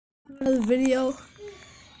another video.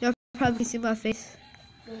 Y'all probably see my face,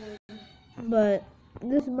 but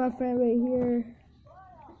this is my friend right here.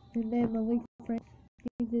 His name is Link Friend.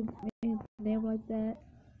 He just made his name like that.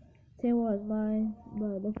 Same one as mine,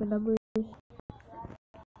 but different numbers.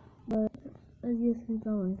 But let's just keep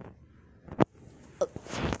going.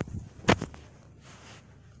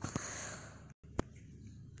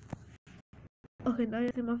 Okay, now you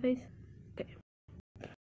see my face.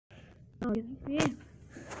 Okay. Yeah.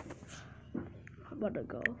 I'm about to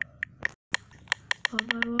go. Who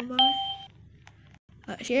am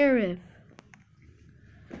I? Sheriff.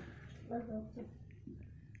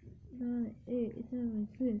 9, 8, 7,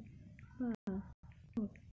 6, 5, 4,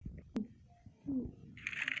 3, 2.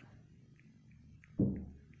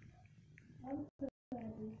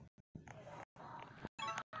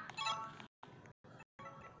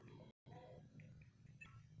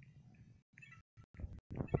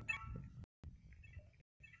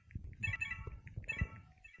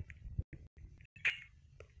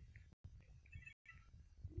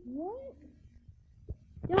 What?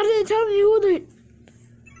 Y'all didn't tell me who the...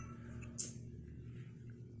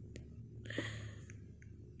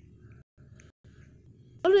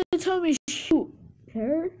 Y'all didn't tell me shoot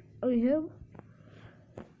her? I mean him?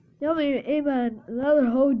 Y'all made me aim at another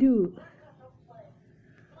whole dude.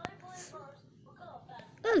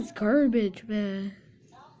 That's garbage, man.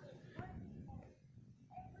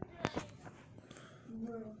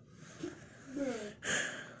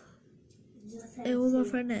 Hey, where's my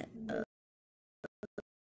friend at?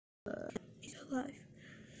 He's alive.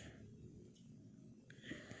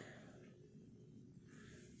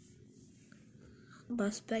 I'm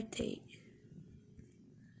about to spectate.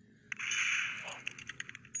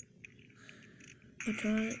 I'm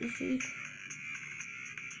trying to see.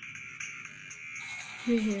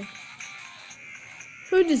 Here.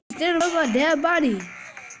 Who just standing on my dead body?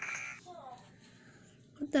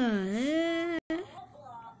 What the heck?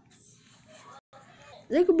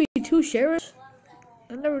 There could be 2 sheriffs.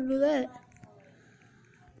 I never knew that.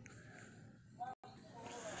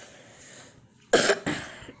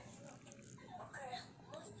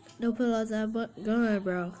 No pull out that gun,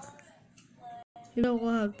 bro. You don't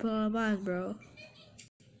want to pull out mine, bro.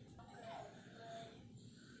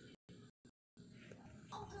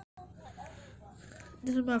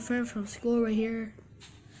 This is my friend from school right here.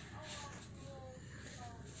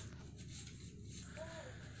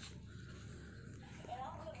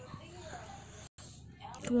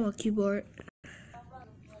 Come on, keyboard.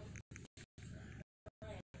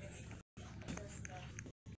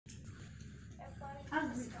 I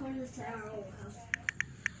was recording this at our old house.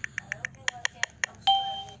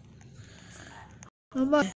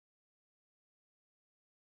 Mama.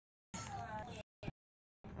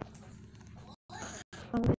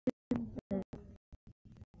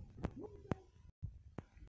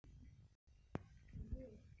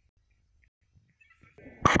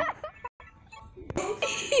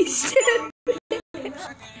 He's stupid.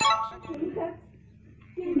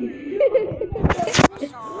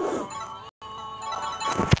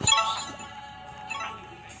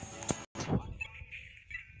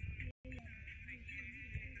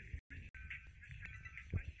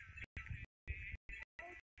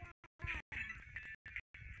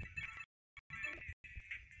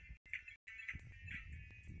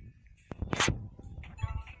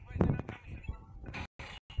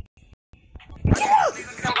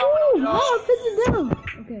 Oh, put it down.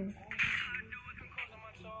 Okay.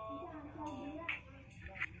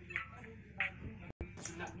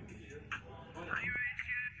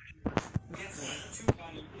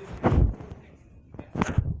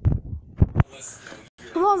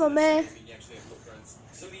 Come on, my man.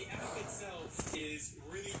 So the app itself is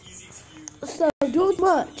really easy to use. So do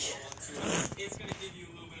much. It's going to give you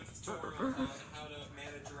a little bit of a tutorial on how to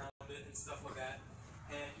manage around it and stuff like that.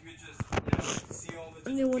 And you could just, see all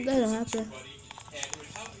the I want that to happen. And it would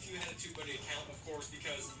help if you had a TubeBuddy account, of course,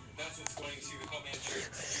 because that's what's going to help manage your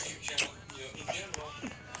YouTube channel, in general.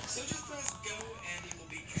 So just press go and it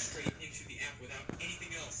will lead you straight into the app without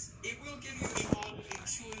anything else. It will give you all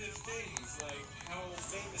intuitive things like how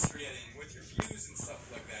famous you're getting with your views and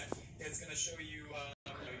stuff like that. It's going to show you,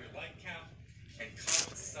 your like count and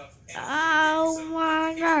comment stuff. Oh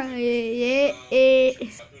my god.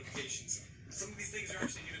 Notifications. Some of these things are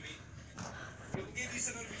actually new to me. It will give you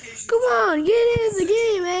some notifications. Come on, get in the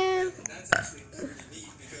game, man. That's actually pretty neat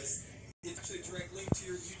because it's actually a direct link to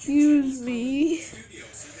your YouTube Excuse me. studio,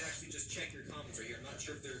 so you can actually just check your comments right here. I'm not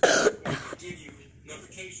sure if they're going to give you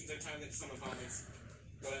notifications every time that someone comments.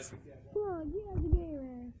 But as we get Come on, get in the game,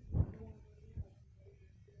 man.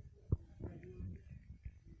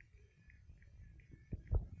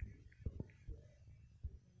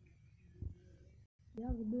 Y'all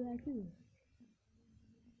can do that too.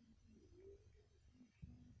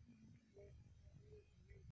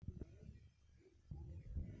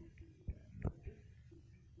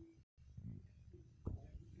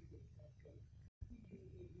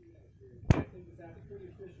 I think this app is pretty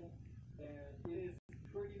official, and it is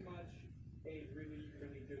pretty much a really,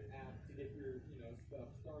 really good app to get your, stuff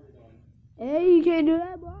started on. Hey, you can't do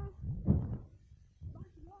that, boy.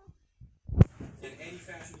 In any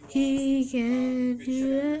fashion you want. He can do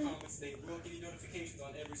that. Comments, they will give you notifications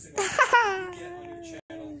on every single video you get on your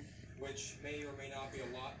channel, which may or may not be a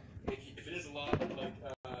lot. If it is a lot,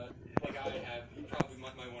 like I have, you probably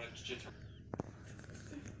might want to just.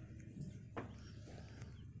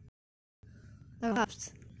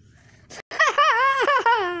 Hops.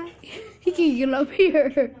 He can get up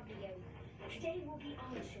here.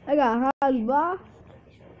 I got hops, boy.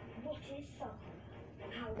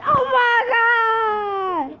 Oh my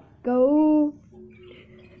God! Go.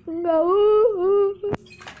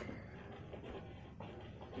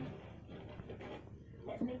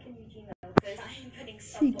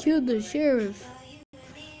 He killed the sheriff.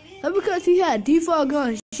 That's because he had a default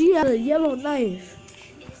gun. She had a yellow knife.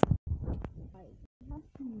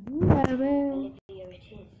 Yeah, man.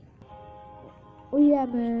 Oh yeah,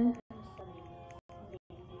 man.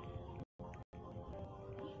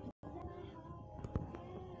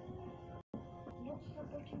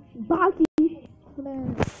 Baki.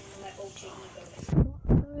 Man.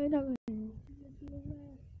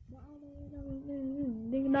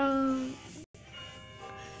 Ding dong.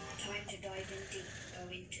 Time to dive in deep, go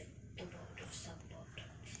into the world of Sunbot.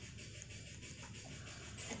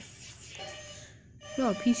 You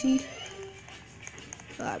on PC?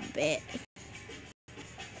 I bet.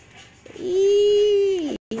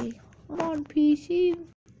 Eee, I'm on PC.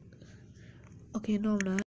 Okay, no, I'm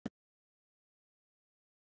not.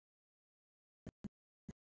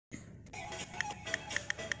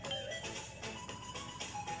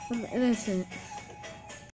 I'm innocent.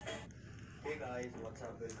 Hey guys, what's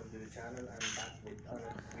up? Welcome to the channel. I'm back with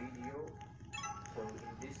another video. So in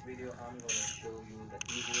this video, I'm gonna show you the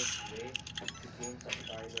easiest way to gain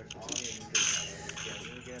subscribers on your YouTube channel. If you're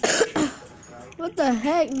new here, subscribe. What the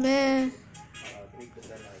heck, man? Click the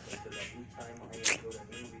bell icon so that each time I upload a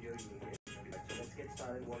new video, you will get notified. So let's get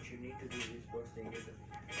started. What you need to do is first thing is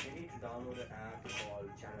you need to download an app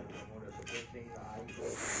called Channel Promoter. So first thing I go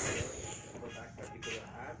for that particular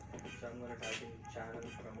app. So I'm gonna type in Channel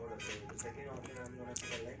Promoter. So the second option I'm gonna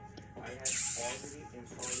select. I have already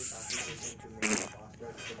installed this application to make it faster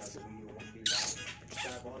so that the video won't be long. So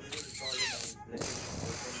I've already installed it. I'm letting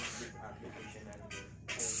open this application and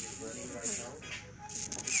it's running right now.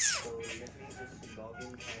 So let me just log in,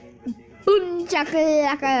 sign in with you.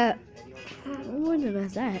 Chaka. What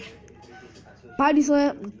is that? Body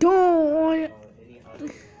slam. Don't.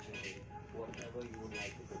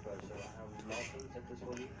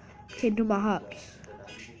 Okay, do my hops.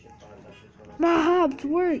 My hops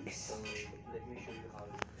works.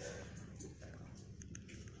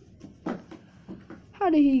 How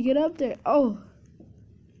did he get up there? Oh.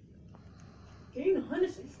 Getting 100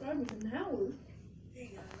 subscribers an hour.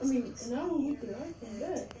 I mean, an hour we can earn from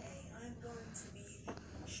that. I'm going to be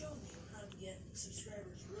showing you how to get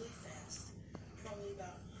subscribers really fast. Probably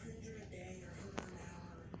about 100 a day or 100 an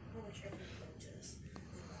hour, how much ever you want to.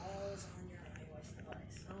 And all is on your iOS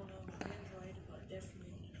device. I don't know about Android, but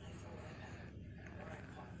definitely an iPhone, iPad, or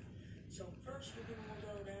iPod. So first we're going to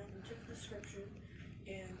go down into the description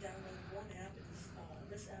and download one app. It's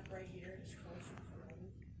this app right here. It's called Chrome.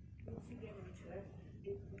 Once you get into it,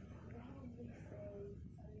 it will probably say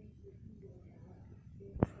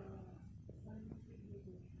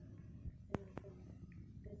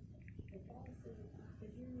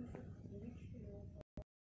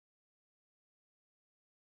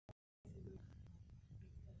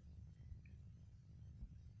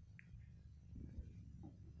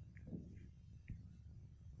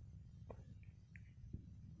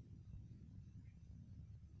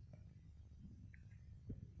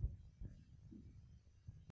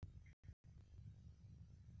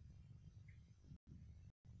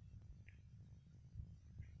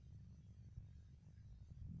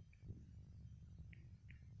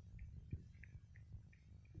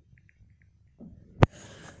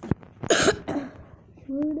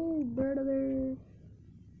Here it is, brother.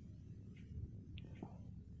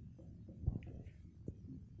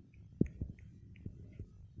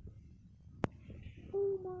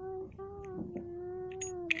 Oh my God.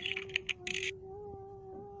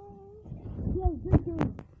 Yo, victory.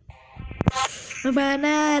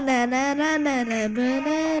 Banana, na, na, na, na,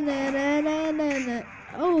 banana, na, na, na, na.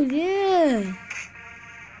 Oh yeah.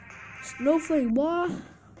 Snowflake, boy.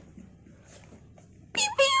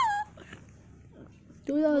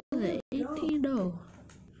 2018 though.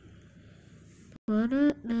 What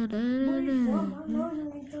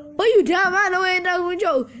you down? I know ain't that with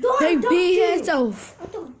your big head self.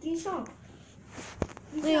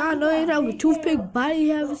 I know ain't that with toothpick body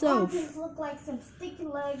have yourself. Look like some sticky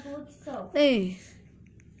legs. Look yourself. Hey.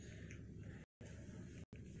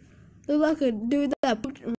 Look like a dude that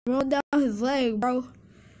rolled down his leg, bro.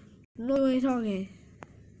 No, you ain't talking.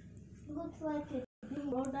 Looks like a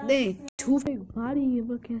dude rolled down. Dang, toothpick body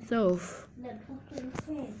look yourself. That poop in his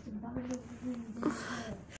pants. The body of his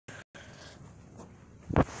head.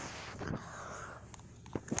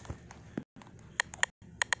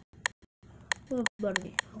 Oh,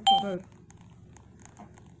 buddy. Oh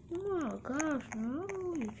my gosh, no.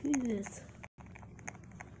 Jesus.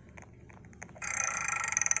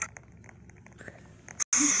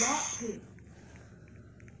 You dropped it.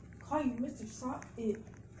 Call you Mr. Sock It.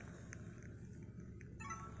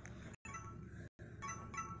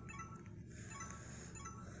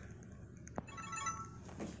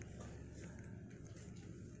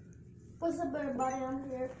 What's up, everybody? I'm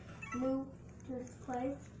here, new to this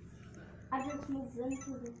place. I just moved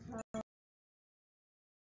into this house.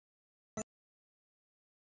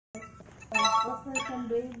 Let's play some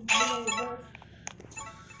Beyblade work.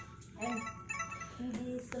 And we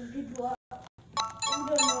did some people up. We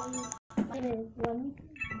don't know me. It is one. Do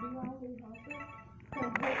you want to leave out there?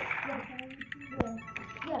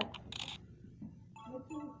 Yeah. Let's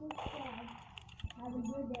see if this guy. Have a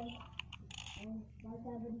good day. And like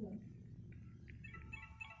that video.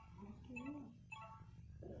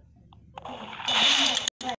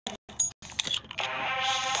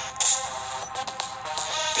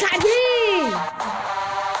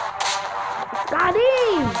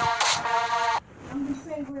 I'm the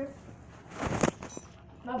friend Griff.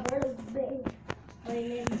 My brother's big. My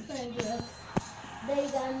name is friend Griff. They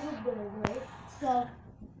got a new brother, right? So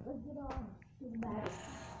let's get on to the back.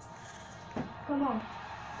 Come on.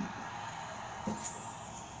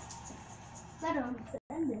 I don't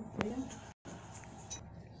understand this, man.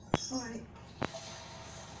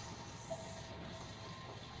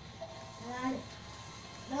 Alright.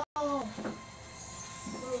 No. Go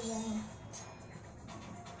wrong.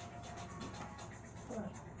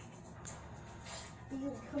 You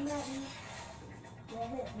come at me. You'll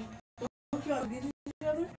hit me. Don't y'all get each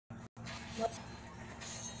other?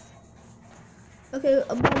 Okay,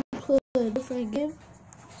 I'm gonna play a different game.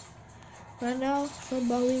 Right now,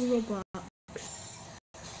 somebody Roblox.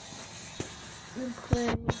 And play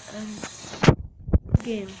a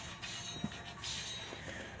game.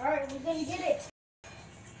 Alright, we're gonna get it.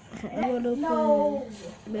 I'm gonna No.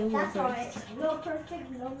 play Beyblade That's first. alright. No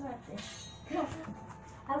perfect, no nothing.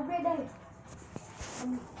 Have a great day.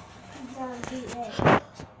 I'm gonna be a.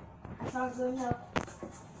 That's not good enough.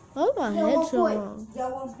 Oh, my Y'all head won't so play. long.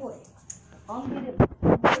 Y'all won't play. I'm gonna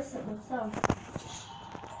listen myself.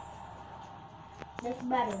 Next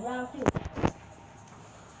battle, round 2.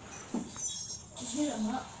 Get him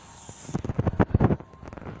up.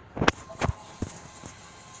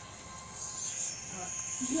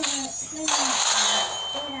 Stay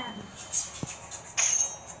down.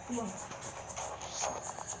 Come on.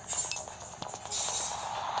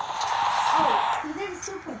 Oh, he did a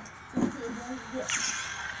super. Let's see what he did.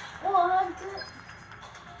 100.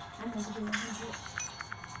 I'm gonna do 100.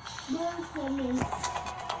 One for me.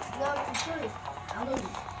 Go to 3. I'll lose.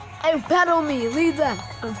 Hey, paddle me. Leave that.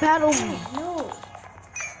 And paddle me. No.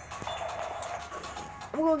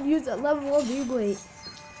 I'm gonna use a level 1 Beyblade.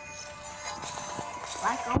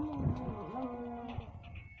 Like I'm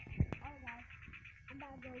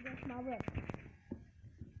about to go against my brother.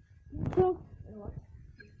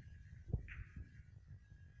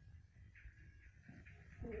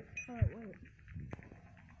 Alright, wait.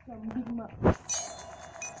 So I'm beat him up.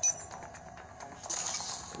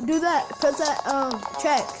 Do that. Press that,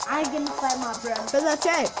 check. I ain't gonna fight my brother. Press that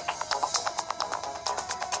check.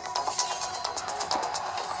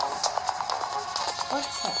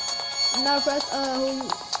 What's that? Now press, who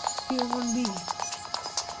you want to be.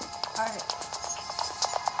 Alright.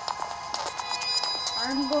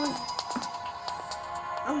 I'm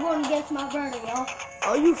going against my brother, y'all.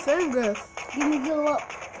 Oh, you finger. Give me good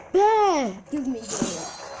luck. Bad. Give me good luck.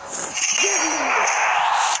 Give me good luck.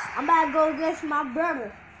 I'm about to go against my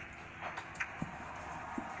brother.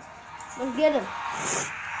 Let's get him.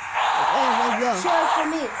 Hey, let's go. Cheer for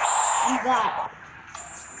me. You got it.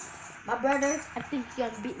 My brother, I think he's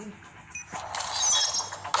gonna beat me.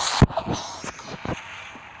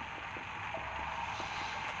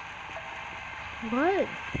 What?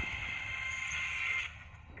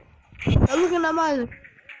 I'm looking at mine.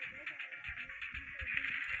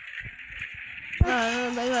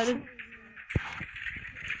 I got it.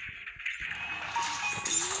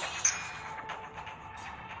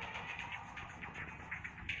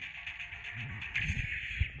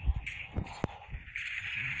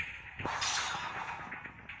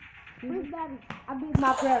 Where's Daddy? I beat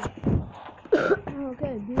my brother.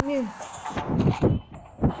 Okay, be me.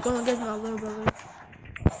 Going against my little brother.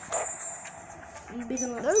 I'm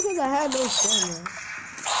beating my That's because I had no stamina.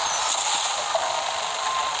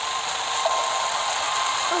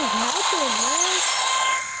 Oh, happened, man?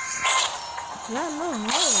 Yeah, no,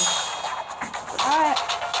 no. Alright.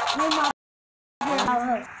 Me and my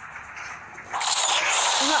brother.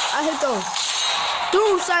 I hit those.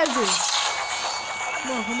 Doom sizes.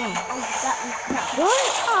 Come on, come on.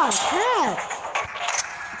 What? Oh, cat.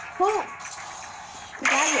 Who?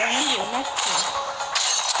 Daddy, I'm going to next one.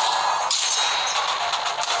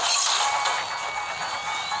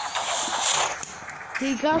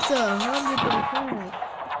 He got the 100%.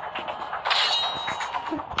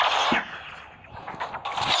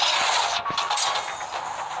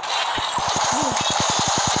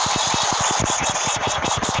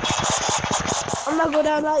 I'm not going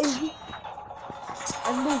down that easy.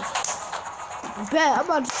 I'm bet I'm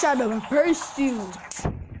about to try to burst you.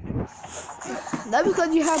 That's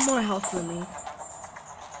because you have more health than me.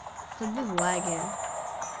 I'm just lagging.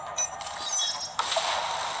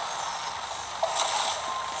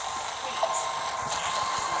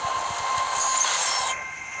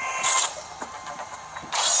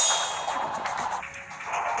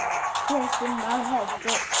 Yes, in my head.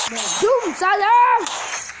 Doom Sizer!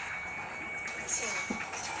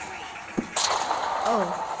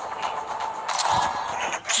 Oh.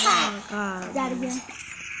 Oh my god. That again.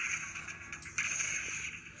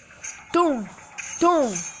 Doom.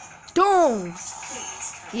 Doom. Doom.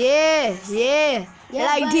 Yeah, yeah. Yeah,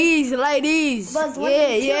 like but- these, like these. but what Yeah,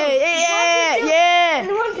 did you yeah, do? yeah, What yeah,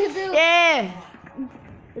 What to do? yeah.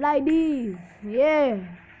 Like these. Yeah.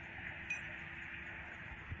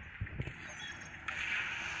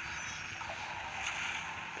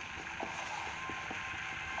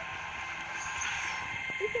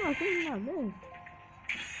 It's not this.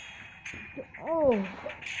 Oh.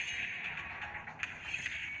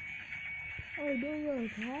 Oh, doing your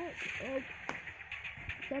attack. Oh.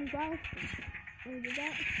 75. Oh, did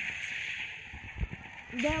that?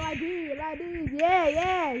 Then like these. Yeah,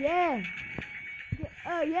 yeah, yeah.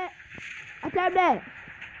 Oh, yeah. I tapped that.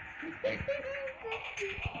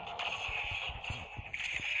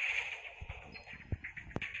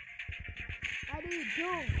 I need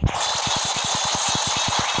jump.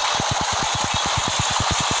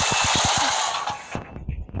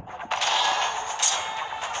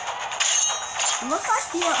 Looks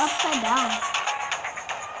like you were upside down.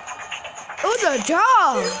 It was a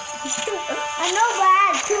job. I know, but I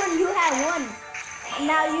had two and you had one.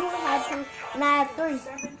 Now you have two and I have three.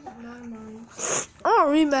 I'm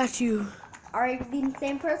gonna rematch you. Are you being the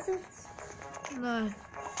same person? No.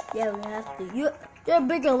 Yeah, we have to. You're a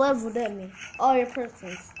bigger level than me. All your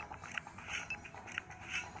persons.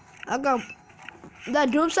 I got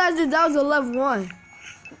that doom sizes. That was a level 1.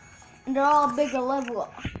 And they're all bigger level.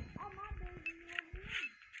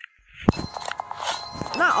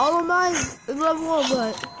 Not all of mine is level 1,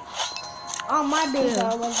 but All my days Yeah.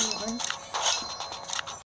 are level 1.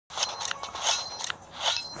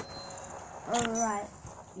 Alright.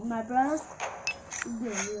 My brother, we're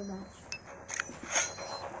doing a real match.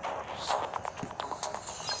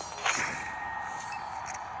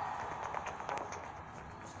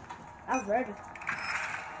 I'm ready.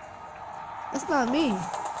 that's not me.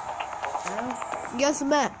 Guess a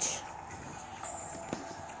match.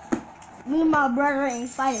 Me and my brother ain't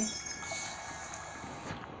fighting.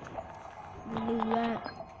 Do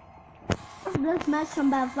that. This match I'm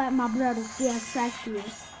about to fight my brother. See how fast he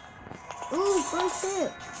is. Ooh, first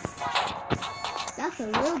hit. That's a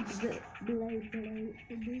real good blade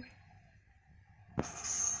to do.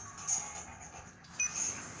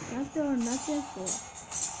 That's doing nothing for.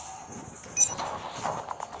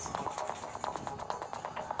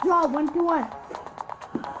 Draw 1-1.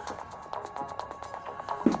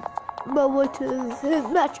 But what is his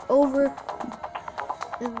match over?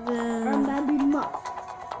 And I'm then about to beat him up.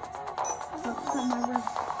 That's my brother.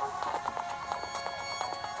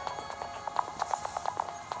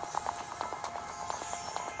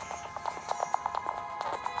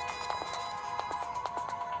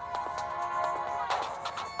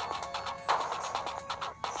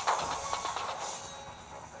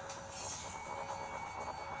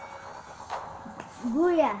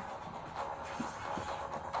 Booyah.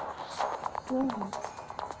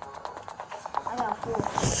 I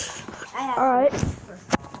have Alright.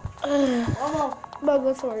 Almost. I'm about to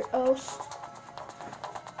go somewhere else.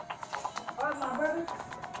 Alright, my brother.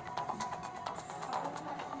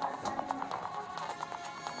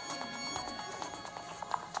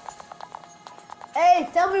 Hey,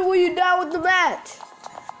 tell me when you're done with the match.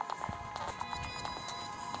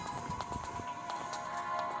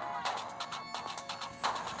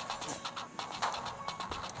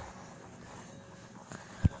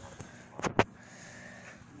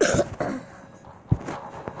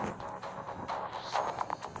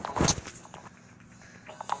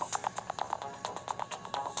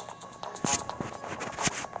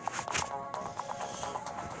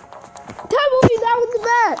 Tell me when you're done with the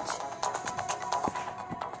match.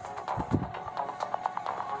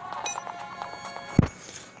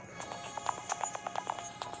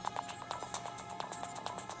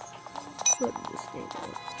 Put this thing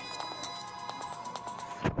out.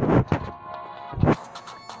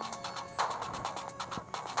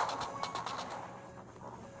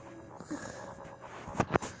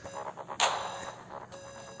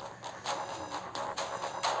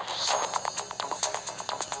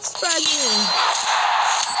 Spider-Man.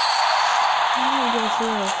 Oh, that's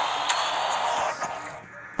right.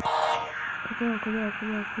 Come on, come on,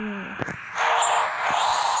 come on, come on.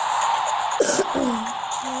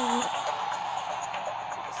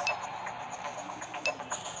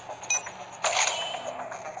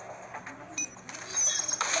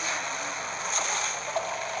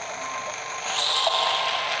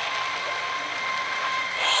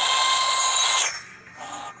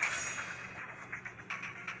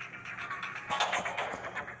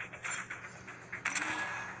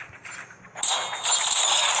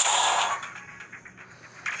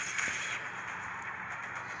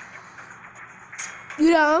 You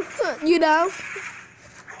down? You down?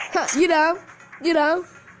 You down? You down?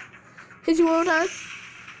 Hit you one more time.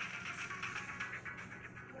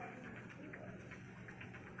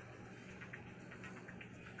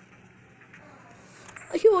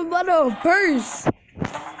 You were about to burst.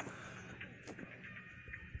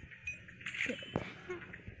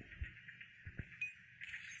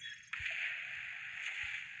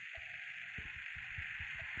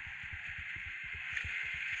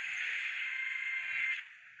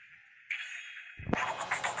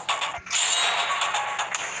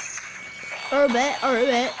 Or a bit, or a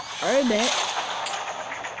bit, or a bit.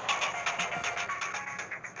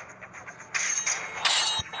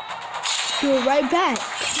 Do it right back.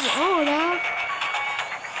 Come on now.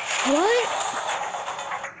 What?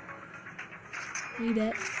 Need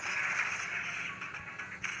that.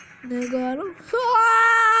 Then go at him.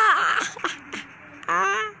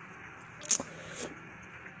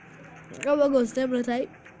 I'm gonna go stamina type.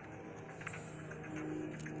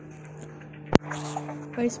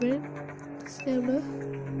 Right spin. Stamina.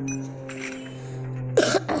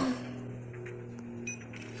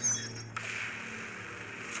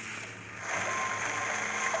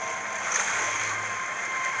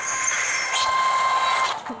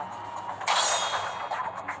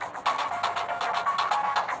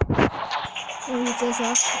 Let me get this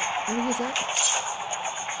off. Let me get that.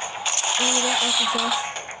 Let me get that off the sauce.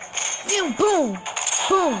 Boom, boom,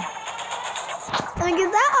 boom. Let me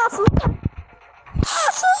get that off of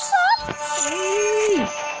awesome sauce. Hey.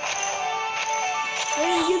 Let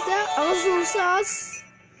me get that awesome sauce.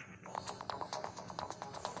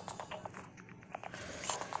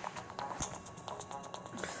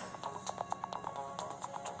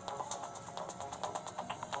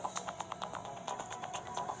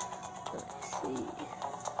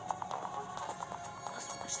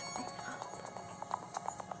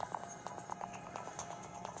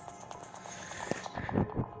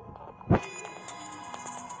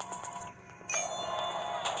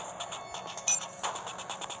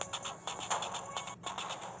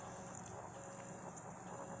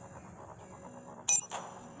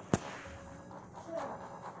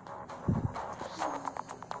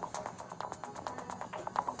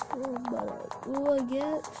 Who I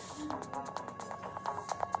get?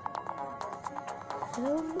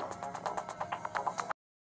 Him?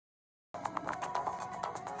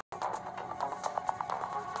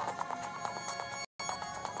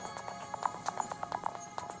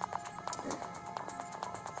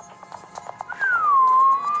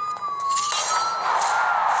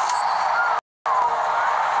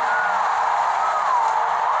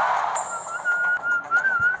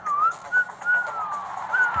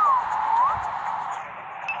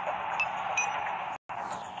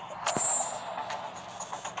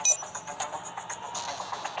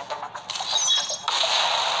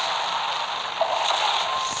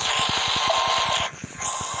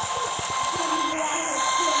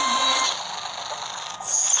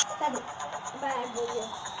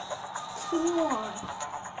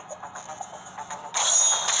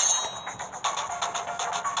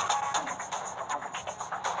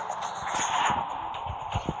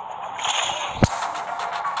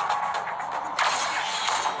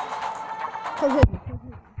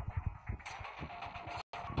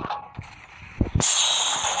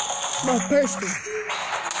 bursting.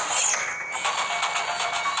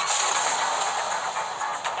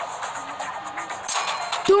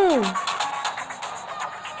 Boom!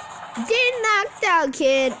 Get knocked out,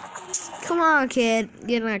 kid. Come on, kid.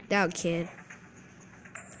 Get knocked out, kid.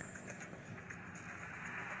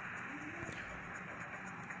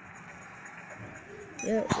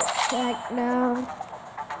 Yep, back now.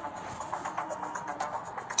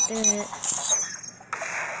 And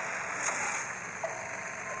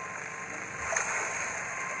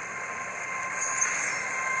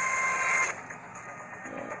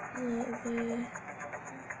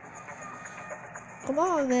come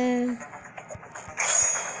on, man.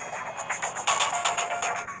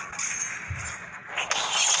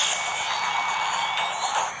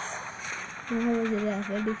 How was it at,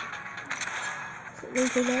 baby?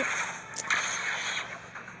 Look at that.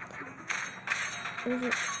 Is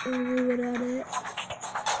it only without it?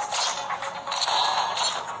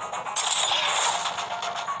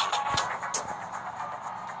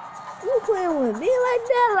 You playing with me like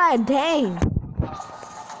that? Like, dang.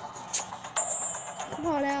 Come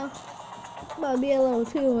on now. I'm about to be a little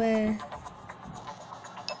too, man.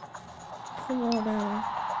 Come on now.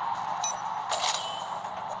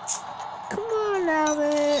 Come on now,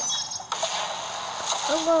 man.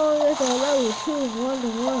 I'm going with a level 2,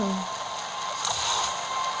 1-to-1.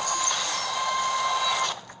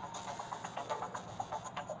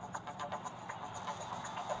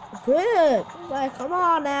 Good. Like, come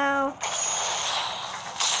on now.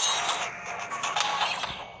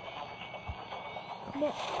 Come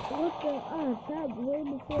on. What the? I tapped way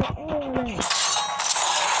before all of that.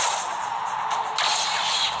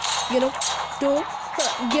 Get him. Do him.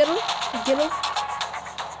 Get him. Get him.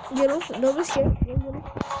 Get him. Don't be scared. Get him.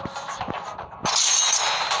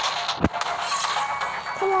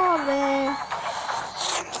 Come on, man.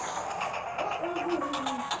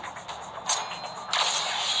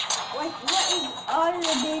 Like, what is all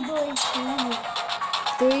the Beyblade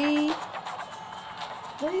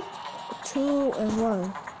 3, 2, and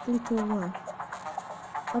 1. 3, 2, and 1.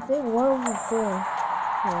 I think 1 over 4.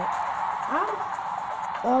 Yeah.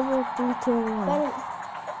 Over 3, 2, and 1.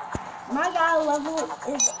 My guy level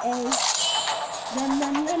is a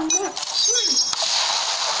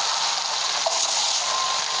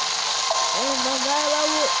And my guy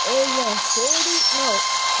level is a 40. No,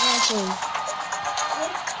 not 40.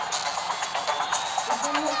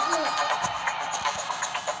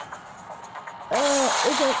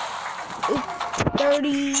 It's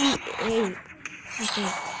 38. I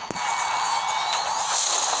think.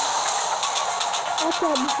 I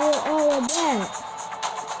thought before all of that.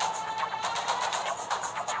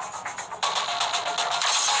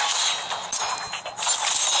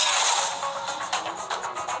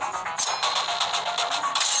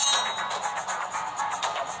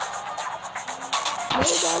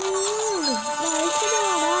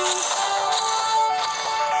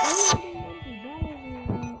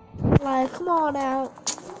 Like, come on now.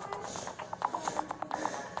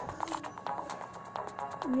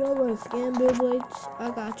 Y'all want to scan Beyblades? I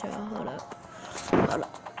got y'all. Hold up. Hold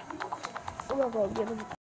up. I'm not gonna get them.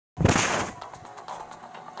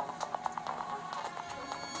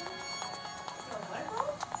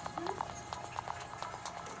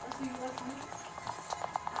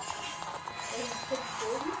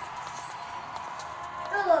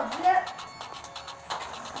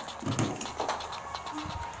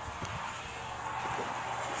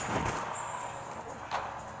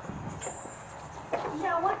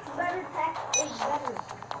 Yeah, what's better pack is better?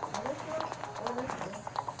 This one or this one?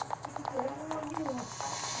 Whatever one you want.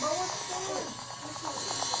 But what's the one? Which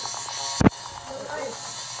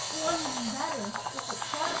one is better? It's a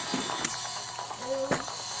shark or...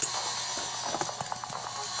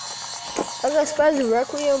 I got Spider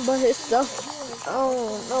Requiem, but his stuff, I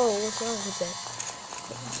don't know what's wrong with that.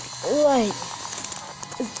 Like,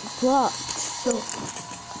 it's blocked, so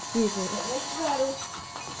easily.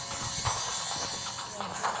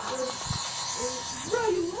 Bro,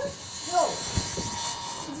 you what? Yo.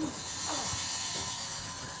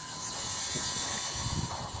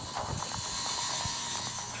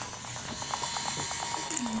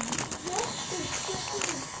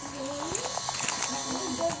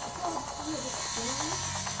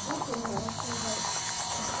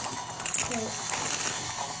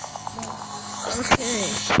 Okay.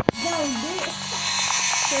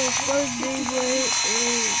 So first Beyblade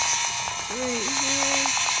is right here.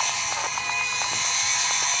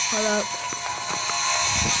 Hold up.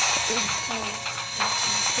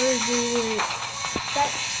 First Beyblade.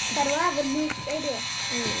 That will have a new stadium.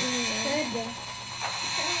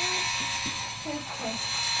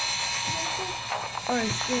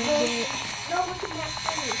 Alright, so No, what's in that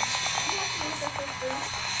face? You have to use that face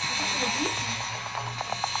first. It's gonna beat you.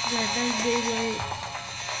 Yeah, that's Beyblade.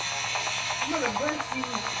 I'm gonna burst you.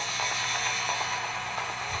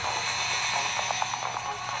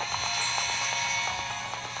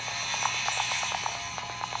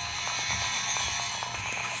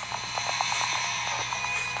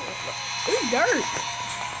 It's dark.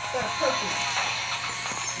 Got a purple.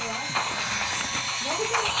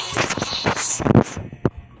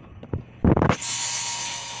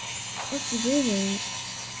 What's the Beyblade?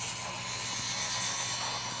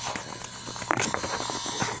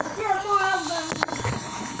 Yeah, more of them.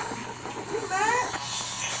 You mad?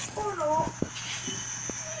 Oh no.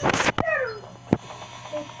 Shut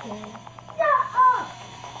up.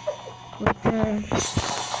 Okay.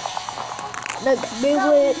 Next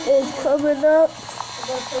Beyblade is coming up. I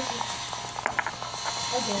got a purple.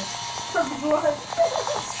 Okay. Purple blood.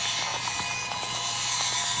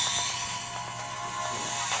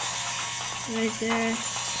 Right there.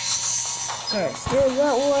 Alright, there's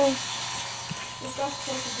that one.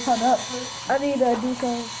 Hold up. I need to do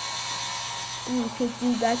some. You put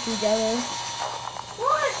these back together.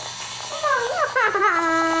 What?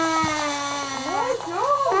 What? No.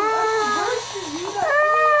 I'm bursting you.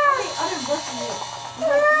 I didn't burst you.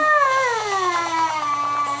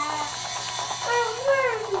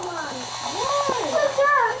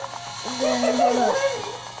 And then, hold up.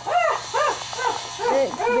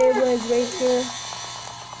 Next Beyblade right here.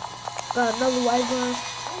 Got another white one.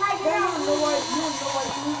 You don't know why you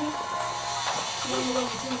losing. You don't know what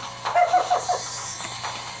to do.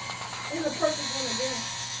 It's a perfect one again.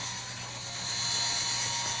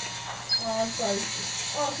 Oh, I'm sorry.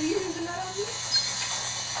 Oh, so you're using that on you?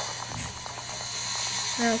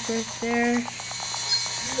 That's right there.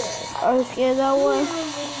 Yeah. I'll scan that one.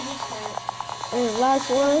 And the last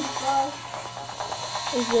one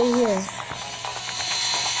is right here.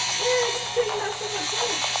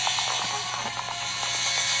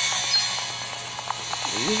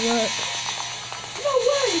 You look. No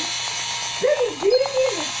way! This is beating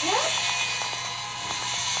in the sweat?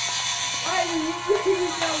 Alright, you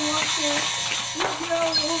use that one thing. Use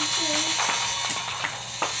that one thing.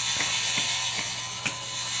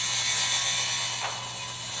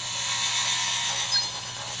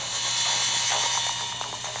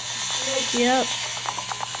 Yep.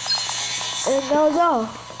 And that was all.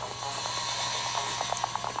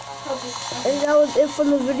 And that was it for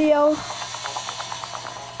the video.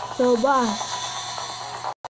 So bye.